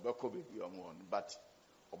ɔbɛkɔ baabi ɔmo wɔ no, but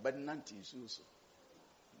ɔbɛnante nsuo so.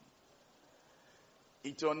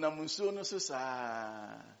 Iti ɔnam nsuo no so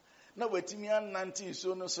saa. Na watimi anante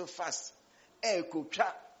nsuo no so fast.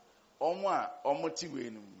 Ɛkotwa ɔmo a ɔmo ti wei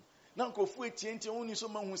no mu. Na nkɔfo etie woni so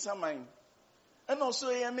mahu saman. Ɛna ɔso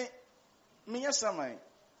yɛ meyɛ saman.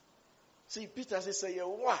 See, Peter says, say,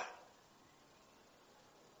 wa.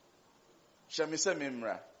 Shall me say,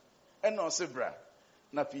 memra. And no sebra.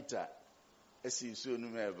 Na Peter. Esi so no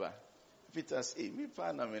meba. Peter say, me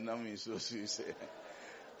pa na me na me so say.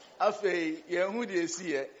 Afei, ye hu de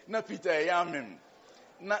esi e. Na Peter ya mem.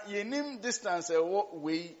 Na ye nim distance e wo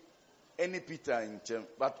we any Peter nkyem.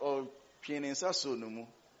 But all twene nsa so no mu.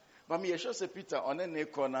 But me sure say Peter on ne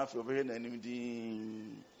corner afei obere na nim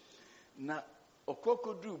din. Na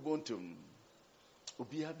okokodru bontum.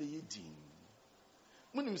 Obi abe yedin.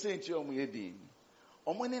 Munim say nti omo yedin.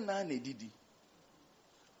 Omo ne na edidi.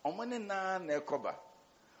 Omo ne na ekoba.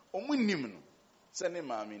 Omo nim no se ne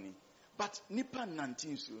maame ni. But nipa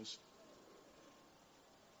 19 so.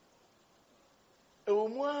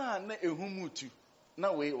 Omo a na ehumutu.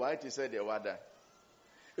 Na we te say the wada.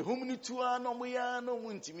 Ehum ni tu a no mo ya no mu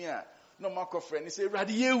ntimi a no makofre ni say rade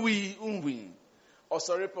yewi unwin.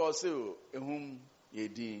 Osore Paul say ehum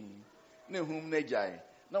yedin. Na ehum na jai.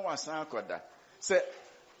 Na wasan akoda. Say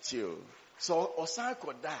tio. So osan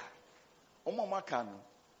akoda. Omo maka no.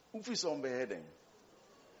 Ufi so mbe heden.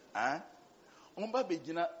 Ah? Omba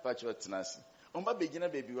begina patriotinasi. Omba begina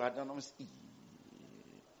baby wada no say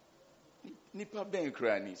nipa ben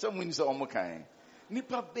krani. So mun say omo kan.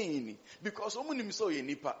 Nipa ben ni because omo nim so ye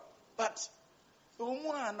nipa. But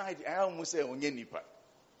omo anai I almost say onye nipa.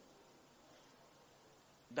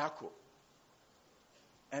 Dako.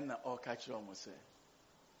 And all catch almost say.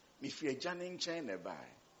 If you're janning chain a buy.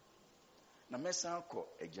 Na mesa ko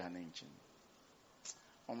a janning chain.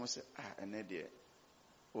 Almost say, an idea.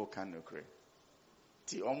 O can no cray.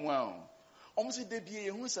 Ti omwa. Almost say, Debbie,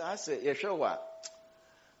 who say, Yeshawa.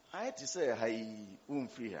 I had to say, hi,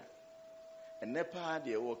 free her. And nepa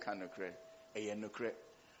de o can no cray. A ye no cray.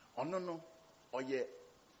 Oh no. Or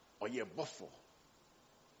ye buffo.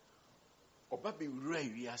 Or baby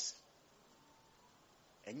ray, yes.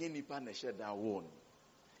 And ye nipa na shed that one.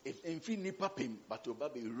 If infi nipa pim, but o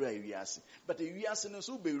baby ray, yes. But the yes and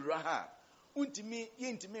so be raha. Untimi,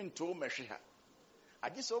 yintimi to meshiha. I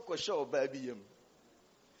just oko show baby yum.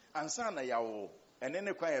 And sana yawo, and then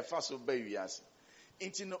a quiet fast of baby yes.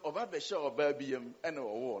 Intino of a show baby yum and a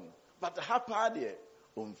one. But the happy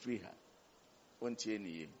free her.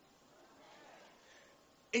 Untieni.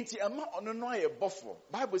 Inti ama ono no aye bofo.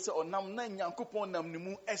 Bible say onam na Nyankopon nam ne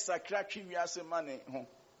mu esakra twi wiase mane ho.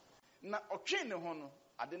 Na otwe ne ho no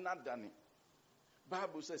ade na dane.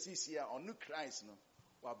 Bible says sisia onu Christ no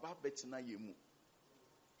wa ba betina ye mu.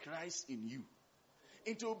 Christ in you.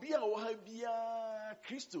 Inti obi a wo ha bia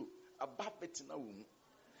Kristo aba betina wo mu.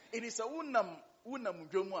 It is a unam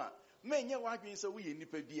dwomu a menye wadwen se wo ye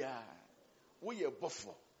nipa bia. Wo ye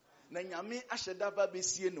bofo. Na Nyame ahyeda ba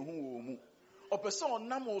besie ne ho wo mu. Opeso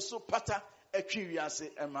nam so pata atwi wiase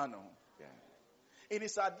ema no. It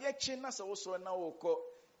is a dear chin na se wo so na wo kɔ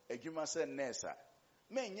adwuma se nurse a.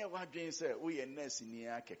 Menye wadwen se wo ye nurse ni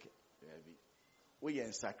akeke. Bi. Wo ye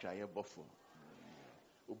nsakra ye bofo.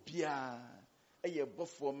 Obia eye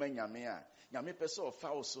bofo ma Nyame a. Nyame pese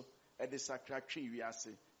ofa wo so e de sakra twi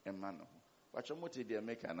wiase ema no. Wacho moti de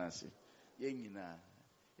meka na se. Ye nyina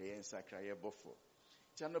ye nsakra ye bofo.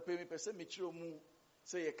 Ti anope mi pese mi kire mu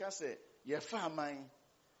se ye ka se ye fa man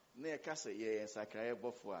na ye ka se ye nsakra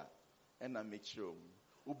bofo a na mechiro mu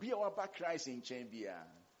obi a waba Christ nchen bia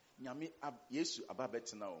Nyame Yesu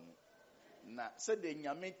ababetena wo mu na se de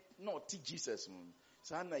Nyame na oti Jesus mu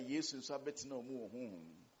sa na Yesu nso abetena wo mu honhom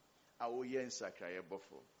a wo ye nsakra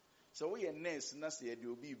bofo so wo ye nurse na se ye de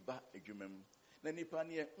obi ba adwumam na nipa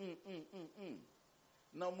ne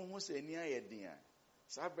na mo hu se ni ayedin a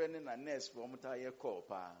sa bre ne na nurse for mo ta ye call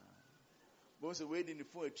pa. Bo se we di ni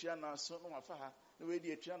fon atua na so no afa ha na we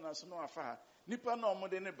di atua na so no afa ha nipa na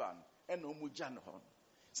omode ne ba no e na omu gya no ho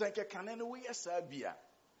se nke kane no we yesa bia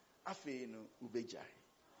afi no ubegya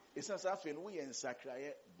esa sa afi no we ye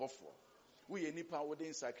nsakraye bofo we ye nipa wo de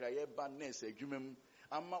nsakraye ba nurse adwumam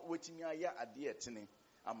ama wetimi aya ade etene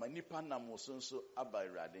ama nipa na mo so nso aba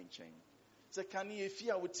irade nchen se kane ye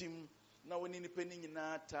fi a wotim na woni nipa ni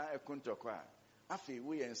nyina ta ekontoko a afi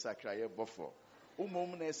we ye nsakraye bofo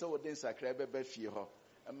umom na ese wode nsakra beba fie ho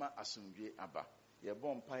ema asomdwe aba ye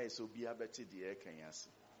bom pa ese obi abeti de ekan ase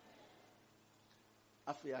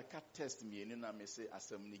afi aka test mienu na me se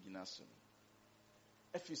asem ni gina so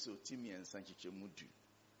Efiso timi en sanchiche mudu.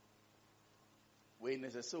 We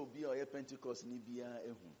necessary obi a Pentecost ni bia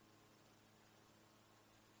ehu.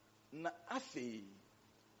 Na afi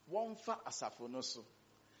wonfa asafo no so.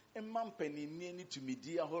 Emma mpanini ni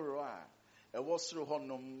tumidi ahoro a ewo soro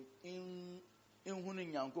honom nhunu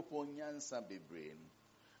Nyankopɔn nyansa bebree no.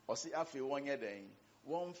 Osi afi wonye den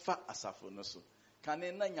wonfa asafo no so.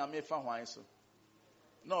 Kane na Nyame fa hwan so.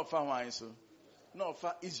 Na ofa hwan so. Na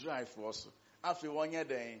ofa Israel for so. Afi wonye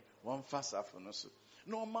den wonfa asafo no so.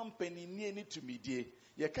 No man penini ni tumidie.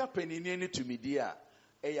 Ye ka penini ni tumidie a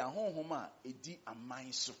eya honhom a edi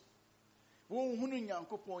aman so. Won hunu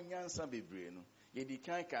Nyankopɔn nyansa bebree no. Ye di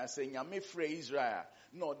kan ka se Nyame frɛ Israel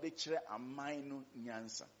na ɔde kyerɛ aman no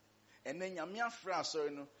nyansa. Ene Nyame afrɛ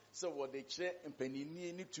asɔre no se wɔde kyerɛ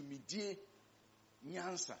mpenini ni tumidie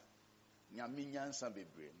nyansa. Nyame nyansa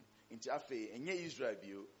bebree no. Nti afei enye Israel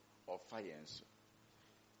bio ɔfa yɛn so.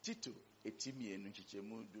 Tito etimienu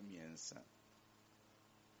chichemu dumiensa.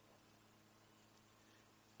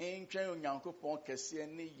 Entwen Onyankopɔn kɛseɛ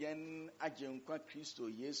ne yɛn agyenkwa Kristo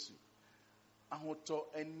Yesu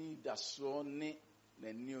ahotɔ ani dasoɔ ne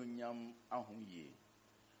n'ani onyam ahoyie.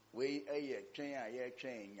 Wei ɛyɛ twɛn a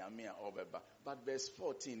yɛtwɛn Nyame a ɔbɛba. But verse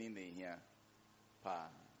 14 in here pa.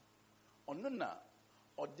 Ɔno na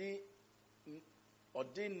ɔde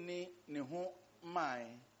ne ho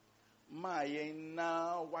maa yɛn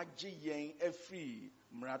na wagye yɛn afiri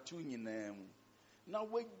mmarato nyinaa mu. Na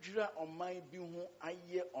wadwira ɔman bi ho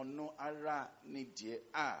ayɛ ɔno ara ne deɛ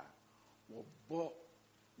a wɔbɔ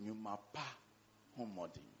nnwuma pa ho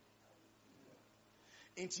mmɔden.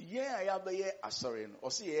 Nti yɛn a yɛabɛyɛ asɔre no,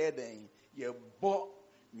 ɔse yɛyɛ dɛn yɛbɔ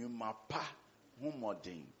nnwuma pa ho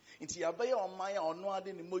mmɔden. Nti yɛabɛyɛ ɔman a ɔno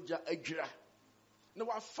ade ne mogya adwira. Na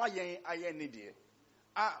wafa yɛn ayɛ ne deɛ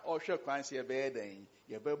a ɔhwɛ kwan sɛ yɛbɛyɛ dɛn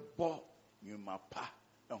yɛbɛbɔ nnwuma pa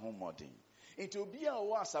ho mmɔden. Nti obi a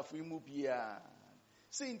ɔwɔ asafo yi mu biara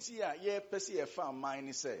senti a yɛpɛ sɛ yɛfa aman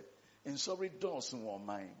ne sɛ nsɔre dɔɔso wɔ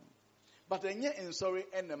ɔman. But ɛnyɛ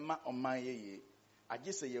nsɔre ɛna ma ɔman yɛyɛ.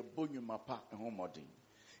 Agye sɛ yɛbɔ nnwuma pa ho mmɔden.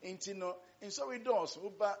 Nti no nsɔre dɔɔso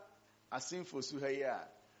woba asenfo so ha yi a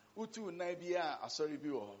wotu nan bi a asɔre bi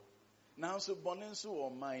wɔ hɔ. Nanso bɔne nso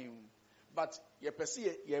wɔ ɔman mu. But yɛpɛ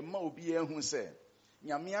sɛ yɛma obi ehu sɛ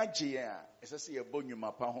Nyame agye yɛn a ɛsɛ sɛ yɛbɔ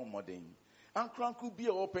nnwuma pa ho mmɔden. Ankranko bi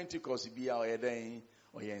a wɔ Pentecost bi a ɔyɛ dɛn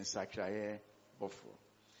ɔyɛ nsakraeɛ bɔfo.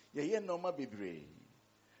 Yɛyɛ nɔɔma bebree.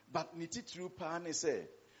 But ne titiri paa ne sɛ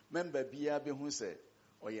member biara bɛhu sɛ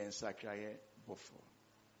ɔyɛ nsakraeɛ bɔfo.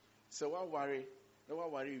 Sɛ waware na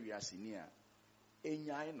waware wiaseni a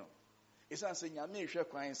enyae no. Ɛsiane sɛ Nyame ehwɛ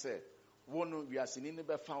kwan sɛ wo no wiaseni ne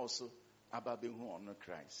bɛfa wo so aba bɛhu ɔno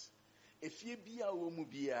Christ. Efie biara wɔ mu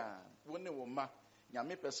biara wo ne wo ma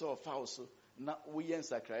Nyame pɛ sɛ ɔfa wo so na woyɛ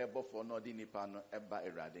nsakraeɛ bɔfo na ɔde nipa no ɛba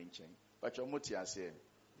Awurade nkyɛn. Patwa mo te aseɛ.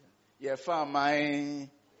 Yɛfa aman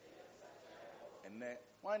ene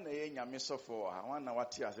wan na yɛ Nyame sɔfo wɔ ha. Wan na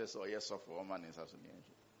wate ase sɛ ɔyɛ sɔfo ɔma ne nsa so ne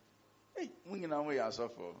yɛhwɛ. Mo nyinaa ho yɛ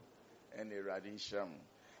asɔfo ɛna Awurade nhyira mo.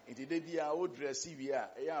 Nti de bia wo dress wie a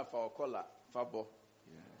ɛyɛ afa ɔkɔla fa bɔ.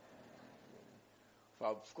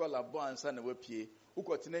 Fa kɔla bɔ ansa na wapie.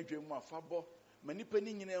 Wokɔtena dwam mu afa bɔ. Ma nipa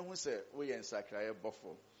ni nyinaa hu sɛ woyɛ nsakraeɛ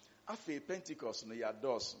bɔfo. Afei Pentecost no yɛ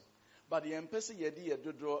adɔɔso. But yɛn pɛ sɛ yɛde yɛ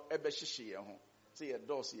dodoɔ ɛbɛhyehyɛ yɛn ho. Sɛ yɛ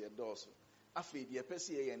dɔɔso. Afei deɛ pɛ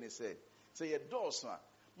sɛ yɛyɛ ne sɛ yɛ dɔɔso a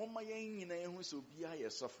momma yɛn nyinaa hu sɛ obiara yɛ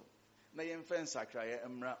sɔfo. Na yɛn fɛ nsakraeɛ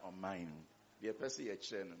mmra ɔman mu. Deɛ pɛ sɛ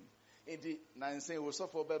yɛkyerɛ no. Enti nansen wo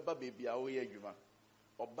sɔfo bɛba beebi a woyɛ adwuma.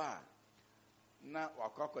 Ɔba na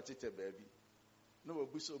wakɔtete baabi. Na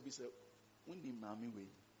wabusa obi sɛ wonni maame wei.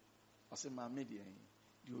 Ɔsɛ maame deɛ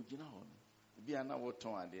ogyina hɔ no. Bi a na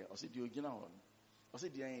wotɔn adeɛ. Ɔsɛ deɛ ogyina hɔ no. Ɔsɛ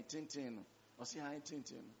deɛ tenten no. Ɔsɛ han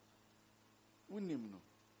tenten no. Wonnim no.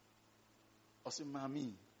 Ɔsɛ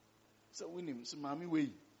maame. Sɛ wonnim sɛ maame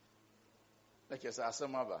wei. Na kyerɛ sɛ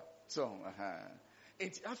asɛm aba. So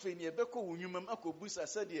enti afei ne yɛbɛkɔ wo nnwuma mu akɔbusa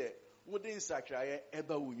sɛdeɛ wode nsakraeɛ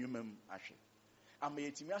ɛba wo nnwuma mu ahwɛ. Ama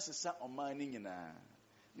yɛtumi asesa ɔman no nyinaa.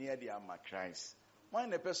 Na yɛde ama Christ. Wan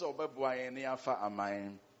na pɛ sɛ ɔbɛboa yɛn na yɛafa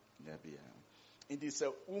aman da bia. Enti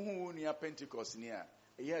sɛ wohu wo nua Pentecost ni a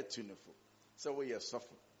ɛyɛ atunefo. Sɛ woyɛ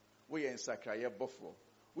sɔfo. Woyɛ nsakraeɛ bɔfo.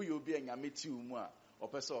 Woyɛ obi a Nyame ti wo mu a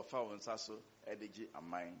ɔpɛ sɛ ɔfa wo nsa so ɛde gye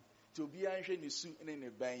aman. Nti obiara nhwɛ ne su ne ne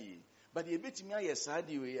ban yi. But yɛbɛtumi ayɛ saa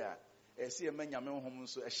de wei a ɛsɛ yɛma Nyame honhom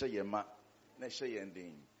nso ɛhyɛ yɛn ma na ɛhyɛ yɛn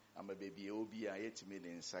den. Ama baabi a obi a yɛtumi de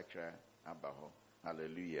nsakra aba hɔ.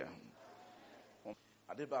 Hallelujah.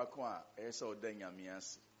 Ade baako a ɛyɛ sɛ ɔda Nyame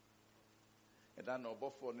ase. Ɛda na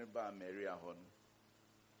ɔbɔfoɔ no baa Maria hɔ no.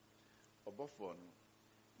 Ɔbɔfoɔ no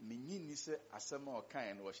menyi ni sɛ asɛm a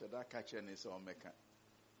ɔkae no wɔhyɛ da ka kyerɛ ne sɛ ɔmmɛka.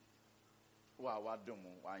 wa wadom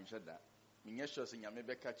wa anhweda menye sure se nyame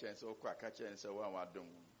be ka chen se okwa ka chen se wa wadom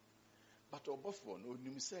but obofo no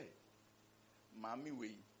onim se maami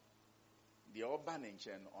we de oba ne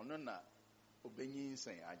nchen ono na obenyi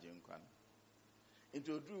nsen agenkwa no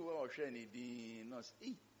into do wa ohwe ne din no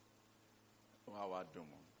se wa wadom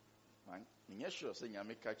man menye sure se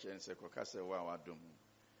nyame ka chen se koka se wa wadom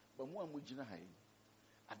ba mu amugina ha yi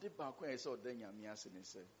ade ba kwa se oda nyame ase ne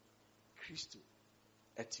se Kristo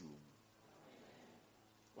ati wo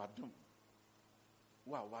wadom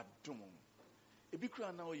wa wadom ebi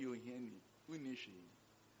kura na oye ohiani woni hwe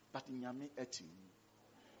but nyame ati wo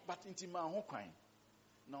but intima ho kwan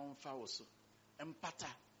na onfa wo so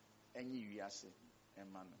empata enyi wiase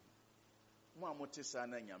emma no mo amote sa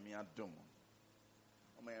na nyame adom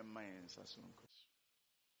o ma emma ensa so nko.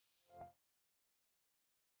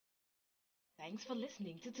 Thanks for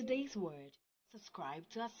listening to today's word. Subscribe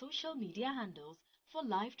to our social media handles for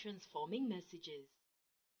life transforming messages.